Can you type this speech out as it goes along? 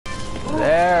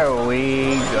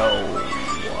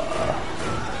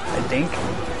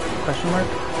think? Question mark?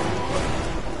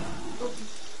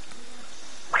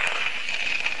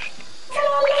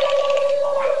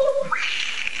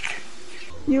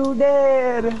 You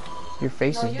dead. Your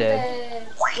face is dead.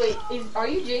 Wait, are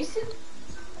you Jason?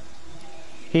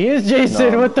 He is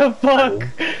Jason, No. what the fuck?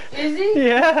 Is he?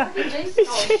 Yeah. Jason? He's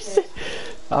Oh, Jason. shit.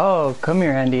 Oh, come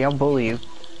here, Andy. I'll bully you.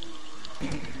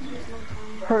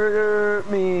 Hurt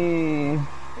me.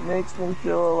 Makes me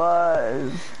feel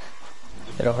alive.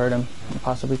 It'll hurt him. And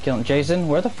possibly kill him. Jason,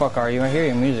 where the fuck are you? I hear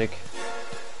your music.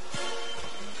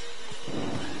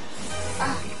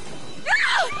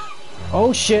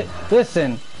 Oh shit.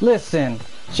 Listen. Listen.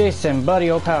 Jason,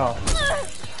 buddy, oh pal.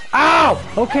 Ow!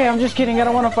 Okay, I'm just kidding. I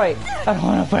don't want to fight. I don't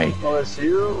want to fight. Oh, it's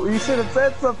you? You should have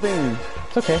said something.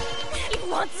 It's okay. You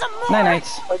want some more? Night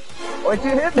nights. Why'd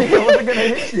you hit me? I wasn't gonna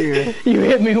hit you. You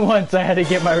hit me once. I had to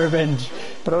get my revenge.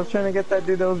 But I was trying to get that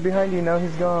dude that was behind you. Now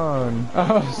he's gone.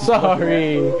 Oh, I'm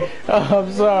sorry. Oh,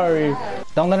 I'm sorry.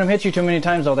 Don't let him hit you too many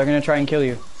times, though. They're gonna try and kill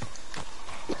you.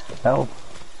 Help.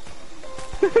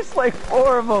 There's like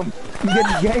 4 of them. I'm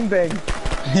getting gangbanged.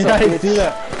 Yeah, I see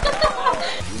that.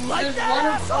 There's one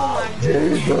of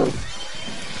Jesus.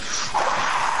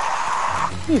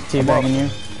 He's teabagging you.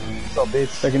 What's up,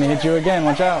 bitch? They're gonna hit you again.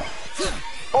 Watch out.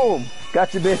 Boom.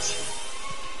 Got you, bitch.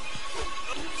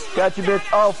 Got you, bitch.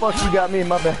 Oh, fuck, you got me.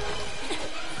 My bad.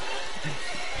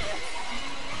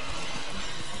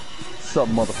 What's up,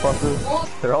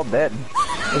 motherfucker? They're all dead.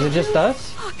 Is it just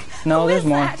us? No, there's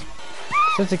more.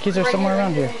 Since the kids are somewhere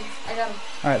around here. I got him.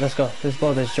 Alright, let's go. Let's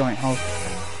blow this joint. Hold.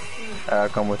 I'll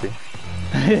come with you.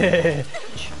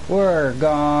 We're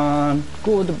gone.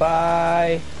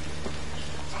 Goodbye.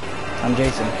 I'm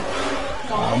Jason.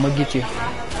 I'm gonna get you.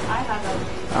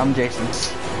 I'm Jason.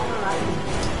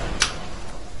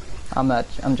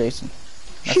 I'm Jason.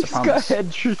 That's the He's got promise.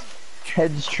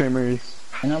 head trimmers.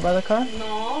 You're not by the car?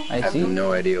 No. I see.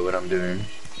 no idea what I'm doing.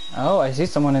 Oh, I see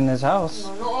someone in this house.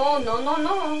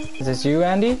 No. Is this you,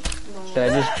 Andy?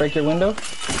 Did I just break your window?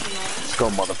 Let's go,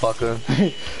 motherfucker.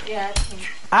 Yeah, it's him.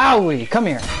 Owie! Come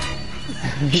here.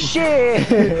 Shit!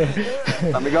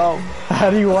 Let me go. How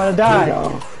do you want to die?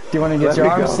 go. Do you want to get Let your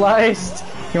me arm go. sliced?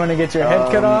 You want to get your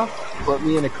head cut off? Put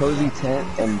me in a cozy tent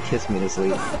and kiss me to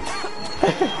sleep.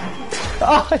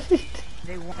 Oh,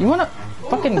 you want to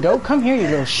fucking go? Come here, you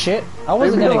little shit. I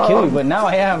wasn't Leave me gonna kill you, alone. but now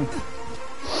I am.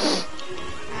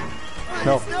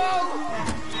 No.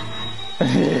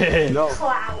 No.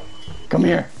 Clout. Come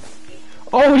here.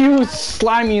 Oh, you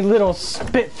slimy little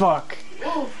spit fuck.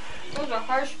 Ooh, those are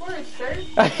harsh words, sir.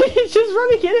 He's just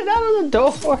running in and out of the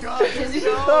door. Is he?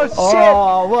 Oh, shit!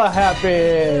 Oh, what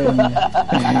happened?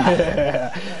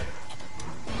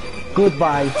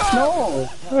 Goodbye. No!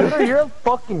 You're a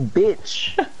fucking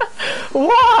bitch.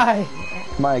 Why?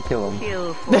 Might kill him.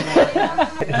 Kill for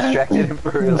Distracted him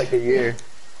for like a year.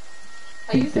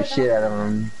 Are you Beat the said shit that? out of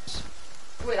him.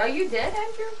 Wait, are you dead,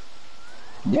 Andrew?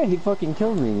 Yeah, he fucking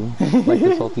killed me. Like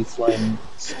the salty slime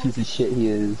piece of shit he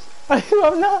is.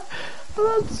 I'm not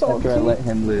salty. After I let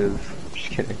him live. Just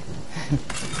kidding.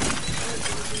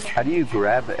 How do you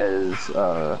grab as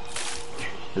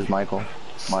Michael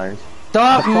Myers?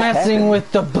 Stop What the fuck messing happened?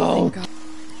 with the boat.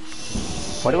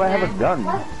 Why do I have a gun?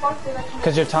 Why the fuck did I come?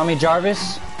 Cause you're Tommy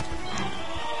Jarvis.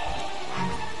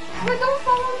 Wait, don't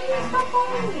follow me. Stop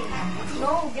following me.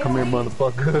 No, get Come here, away.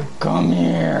 motherfucker. Come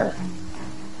here.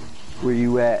 Where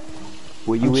you at?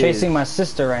 Where you I'm is? chasing my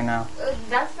sister right now.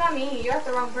 That's not me. You're at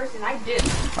the wrong person. I did.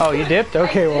 Oh, you dipped?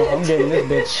 Okay, well, I'm getting this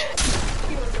bitch.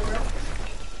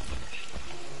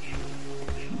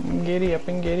 Giddy up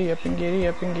and giddy up and giddy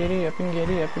up and giddy up and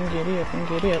giddy up and giddy up and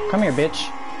giddy up. Come here, bitch.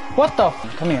 What the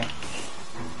f? Come here.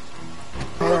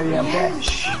 Alright, I'm back.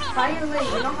 Finally,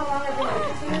 you know how long I've been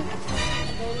looking for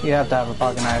this? You have to have a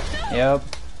pocket knife. Yep.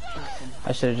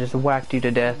 I should have just whacked you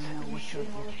to death.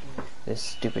 This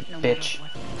stupid bitch.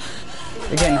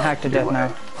 You're getting hacked to death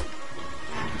now.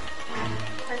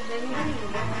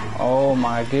 Oh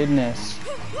my goodness.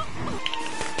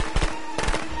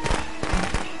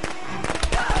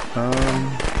 I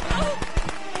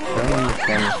don't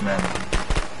understand this man.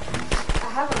 I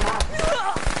have a map.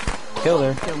 Killed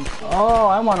her. Oh,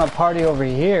 I want a party over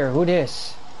here. Who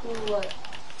this? What?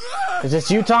 Is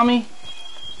this you, Tommy?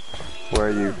 Where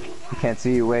are you? I can't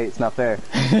see you. Wait, it's not there.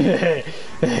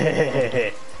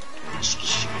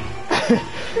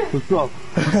 What's up?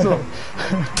 What's up?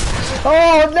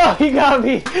 Oh no, he got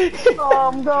me.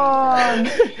 Oh, I'm gone.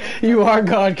 You are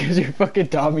gone because you're fucking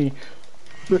Tommy.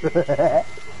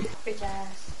 Bitch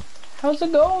ass. How's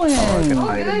it going? Oh,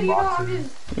 Hiding good. You know, boxes. I'm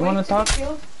just. You wanna waiting to talk? be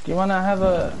killed. Do you want to have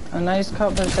a nice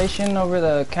conversation over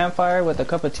the campfire with a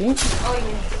cup of tea? Oh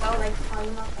yes, I would like to tell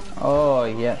you about that. Oh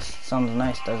yes, sounds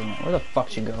nice, doesn't it? Where the fuck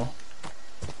should you go?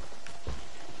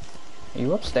 Are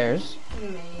you upstairs?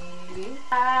 Maybe.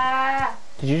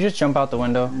 Did you just jump out the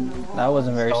window? No. That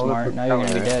wasn't very Oh, smart. Now you're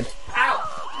gonna be dead. Ow!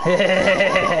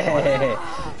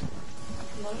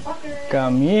 Motherfucker.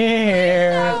 Come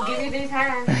here. I'll give you these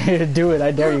hands. Do it, I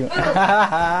dare you.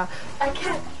 I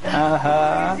can't.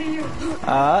 Uh-huh. See you.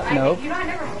 Nope. You know I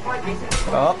never fought Jason.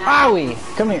 Oh, owie!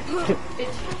 Come here. Bitch.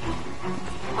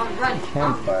 I'm running. I'm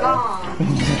Campfire.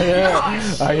 gone.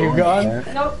 Are you gone?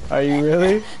 Nope. Are you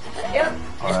really? Yep.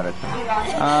 Alright.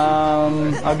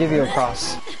 I'm gone. I'll give you a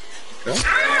cross. Ooh.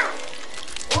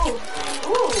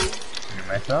 Ooh.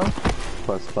 Myself.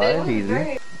 +5, easy.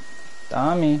 Very-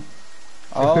 Tommy.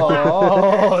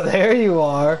 Oh, there you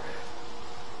are.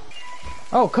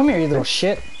 Oh, come here, you little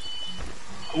shit.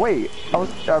 Wait,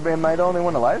 am I the only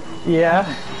one alive? Yeah.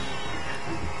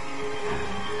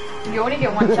 You only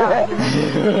get one shot.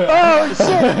 Oh,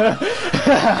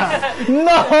 shit! No,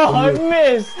 I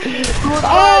missed!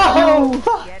 Oh,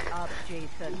 fuck! Get up,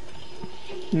 Jason.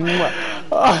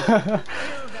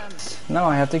 Now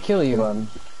I have to kill you.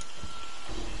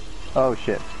 Oh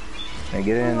shit. I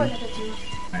get in.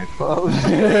 I close.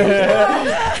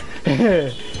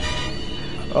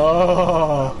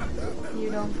 Oh. You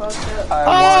don't fuck up.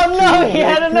 Oh no, he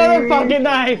had another fucking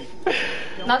knife!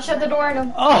 Not shut the door on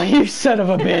him. Oh, you son of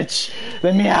a bitch!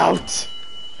 Let me out!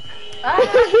 Ah,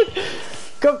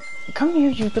 Come here,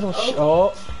 you little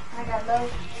oh. I got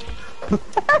love.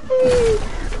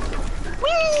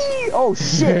 Whee! Oh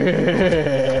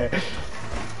shit!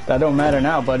 That don't matter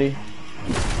now, buddy.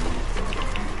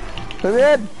 Come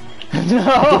in!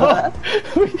 No!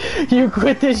 You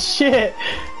quit this shit!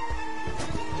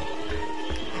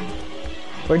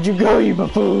 Where'd you go, you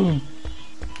buffoon?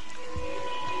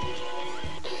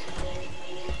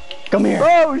 Come here!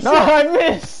 Oh shit! No, I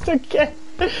missed again!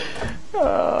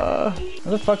 Where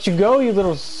the fuck you go, you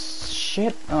little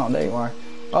shit? Oh, there you are.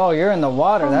 Oh, you're in the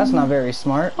water. That's not very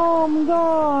smart. I'm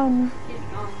gone.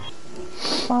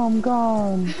 He's gone. I'm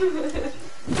gone.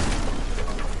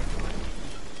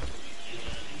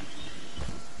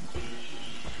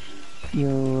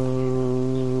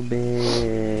 You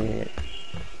bitch.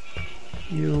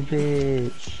 You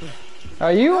bitch.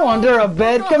 Are you under a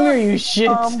bed? Come here, you shit.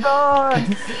 I'm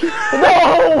gone.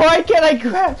 No, why can't I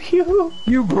grab you?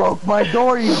 You broke my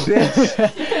door, you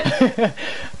bitch.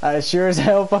 I sure as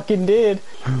hell fucking did.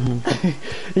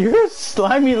 You're a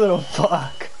slimy little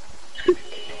fuck.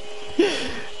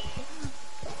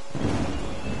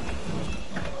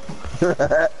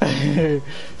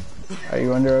 Are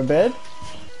you under a bed?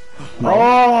 No.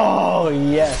 Oh,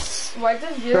 yes. Why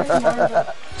does yours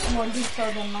more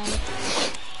detail than mine?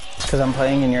 Because I'm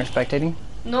playing and you're spectating?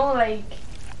 No, like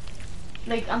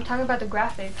I'm talking about the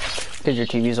graphics. Because your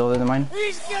TV's older than mine?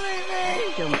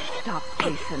 Don't stop,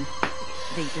 Jason.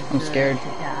 They deserve I'm scared. to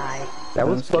die. That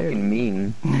was I'm scared. fucking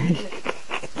mean.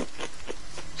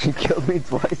 You killed me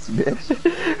twice,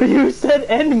 bitch. You said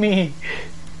end me.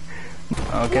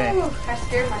 Okay. Ooh, I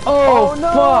scared myself. Oh,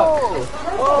 no!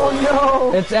 fuck! Oh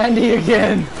no! It's Andy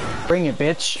again. Bring it,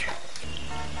 bitch.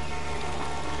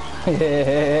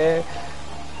 Yeah.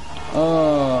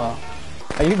 Oh.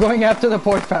 Are you going after the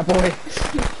poor fat boy?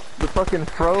 The fucking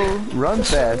fro run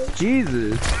fast.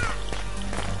 Jesus.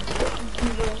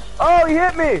 Oh, he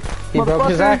hit me! He broke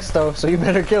his axe though, so you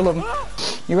better kill him.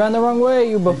 You ran the wrong way,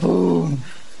 you buffoon.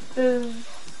 Is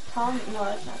Tom? No,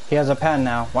 that's not. He has a pen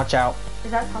now. Watch out.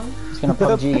 Is that Tom? He's gonna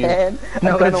PUBG you. Man,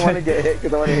 No, I kinda it's- wanna get hit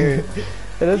because I wanna hear it.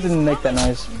 It doesn't make that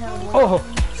noise. Oh!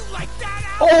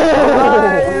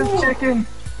 Arise, chicken!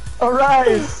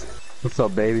 Arise! What's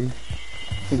up, baby?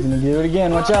 He's gonna do it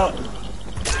again. Watch out.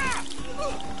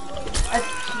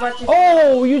 Watch it.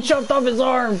 Oh! You chopped off his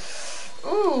arm.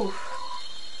 Ooh.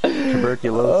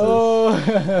 Tuberculosis. Oh.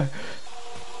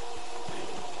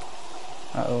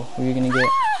 Uh-oh. Who are you gonna get?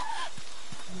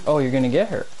 Oh, you're gonna get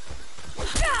her.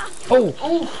 Oh!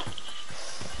 Ooh.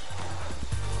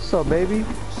 What's up, baby?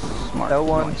 Smart.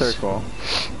 L1 Nice. circle.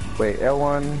 Wait,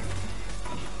 L1.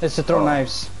 It's to throw Oh.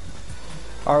 knives.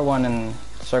 R1 and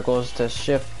circle is to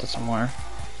shift to somewhere.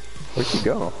 Where'd you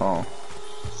go? Oh.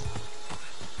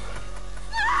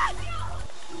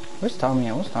 Where's Tommy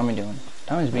at? What's Tommy doing?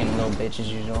 Tommy's being a little bitch as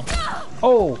usual.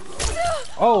 Oh!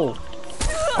 Oh!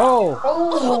 Oh!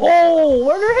 Oh. Oh!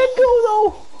 Where'd her head go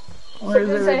though? Where's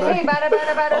Say, everybody? hey,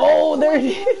 bada. Oh, there it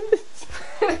is!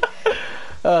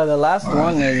 The last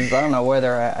one is, I don't know where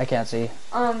they're at. I can't see.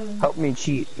 Help me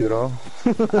cheat, Duro.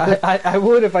 I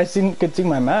would if I could see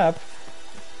my map.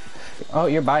 Oh,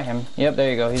 you're by him. Yep,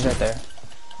 there you go. He's right there.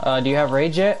 Do you have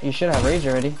rage yet? You should have rage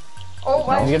already. Oh,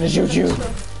 why? He's gonna shoot you.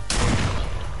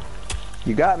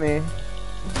 You got me.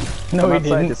 No, Come he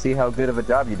outside to didn't. see how good of a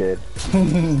job you did.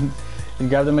 You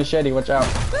grabbed the machete. Watch out.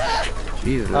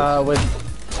 Jesus. With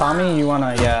Tommy, you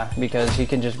wanna, yeah, because he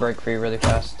can just break free really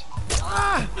fast.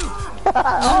 Oh!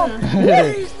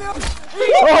 Damn. He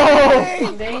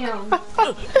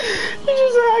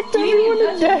just hacked everyone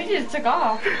to We death. just took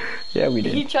off. Yeah, we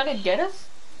He did. trying to get us?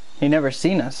 He never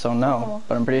seen us, so no.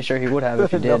 But I'm pretty sure he would have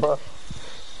if he did. No,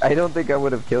 I don't think I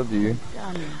would have killed you.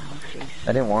 Done now, Jason.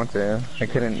 I didn't want to. I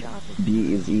couldn't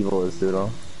be as evil as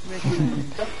Doodle.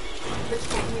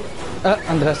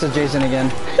 Andres to Jason again.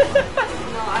 No,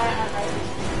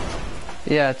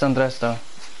 Yeah, it's Andres though.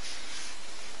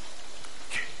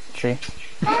 See?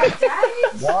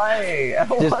 Why? I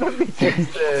don't want to be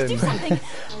Jason.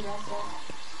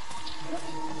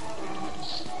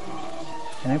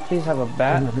 Can I please have a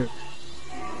bat?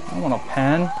 I want a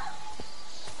pen.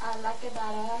 I like it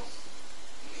badass.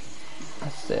 I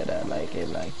said I like it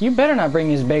like. You better not bring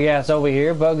his big ass over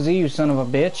here, Bugsy, you son of a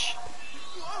bitch.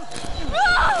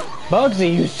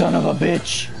 Bugsy, you son of a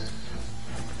bitch.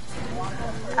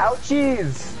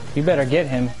 Ouchies! You better get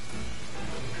him.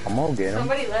 I'm gonna get him.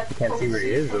 Somebody left. Can't see where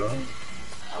he is though.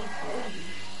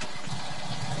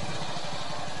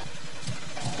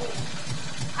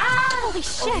 Holy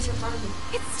shit!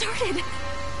 It started!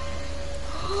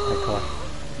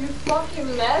 You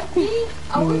fucking left me?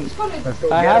 I was just gonna.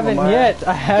 I haven't yet.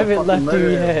 I haven't left you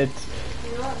yet.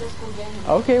 You know what? Let's go get him.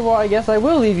 Okay, well I guess I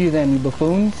will leave you then, you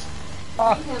buffoons.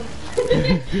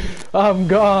 I'm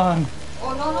gone.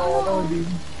 Oh, no, no, no.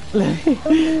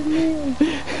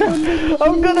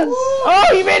 I'm gonna. Oh,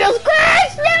 he made us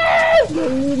crash! No!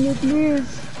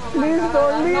 Please. Please God,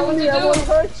 don't I don't know what leave me. to I do. won't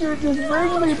hurt you. Just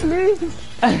bring me, please.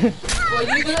 Well,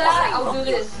 you do that, I'll do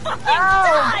this. Ow!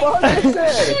 Fuck it.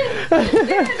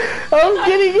 I'm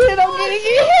getting it. I'm getting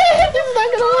it. It's not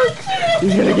gonna work.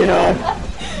 He's gonna get up.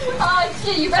 Oh,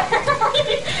 shit, you better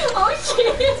hurry. Oh,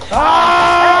 shit.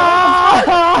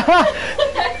 Ah!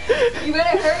 You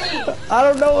better hurry. I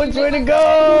don't know which way to go.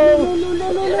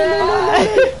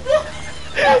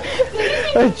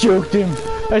 I choked him.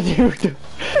 I choked him.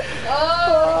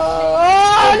 Oh,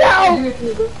 Oh no!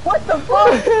 What the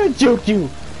fuck? I choked you. you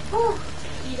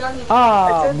got me.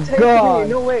 Oh Take me. god.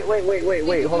 No, wait.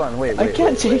 Hold on, wait. I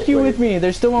can't take you with me.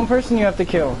 There's still one person you have to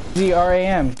kill.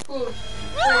 ZRAM. Cool. Here,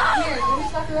 let me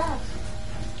slap your ass.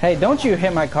 Hey, don't you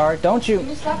hit my car. Don't you. Let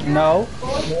me slap your No.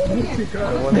 ass.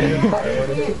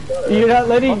 You're not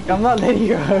letting. I'm not letting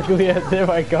your ugly ass hit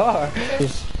my car.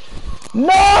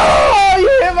 No! You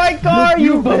hit my car,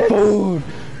 you buffoon!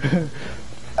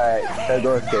 Alright, gotta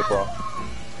go escape wall.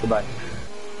 Goodbye.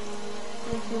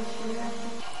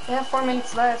 They have 4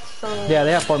 minutes left, so. Yeah,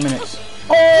 they have 4 minutes.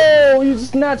 Oh, you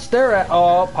snatched their ass.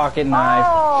 Oh, pocket knife.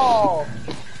 Oh!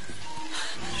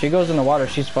 She goes in the water.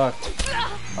 She's fucked.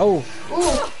 Oh.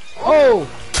 Ooh, Oh!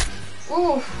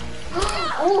 ooh.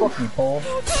 Ooh. Fucking pole.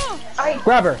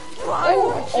 Grab her.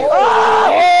 Oh,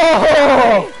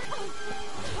 Oh!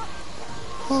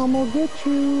 I'm gonna get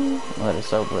you. Let it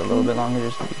soak for a little bit longer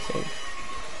just to be safe.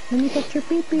 Let me touch your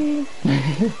pee-pee.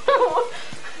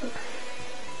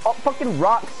 Oh, fucking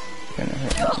rocks. Gonna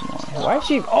hit me more. Why is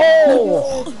she?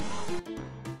 Oh!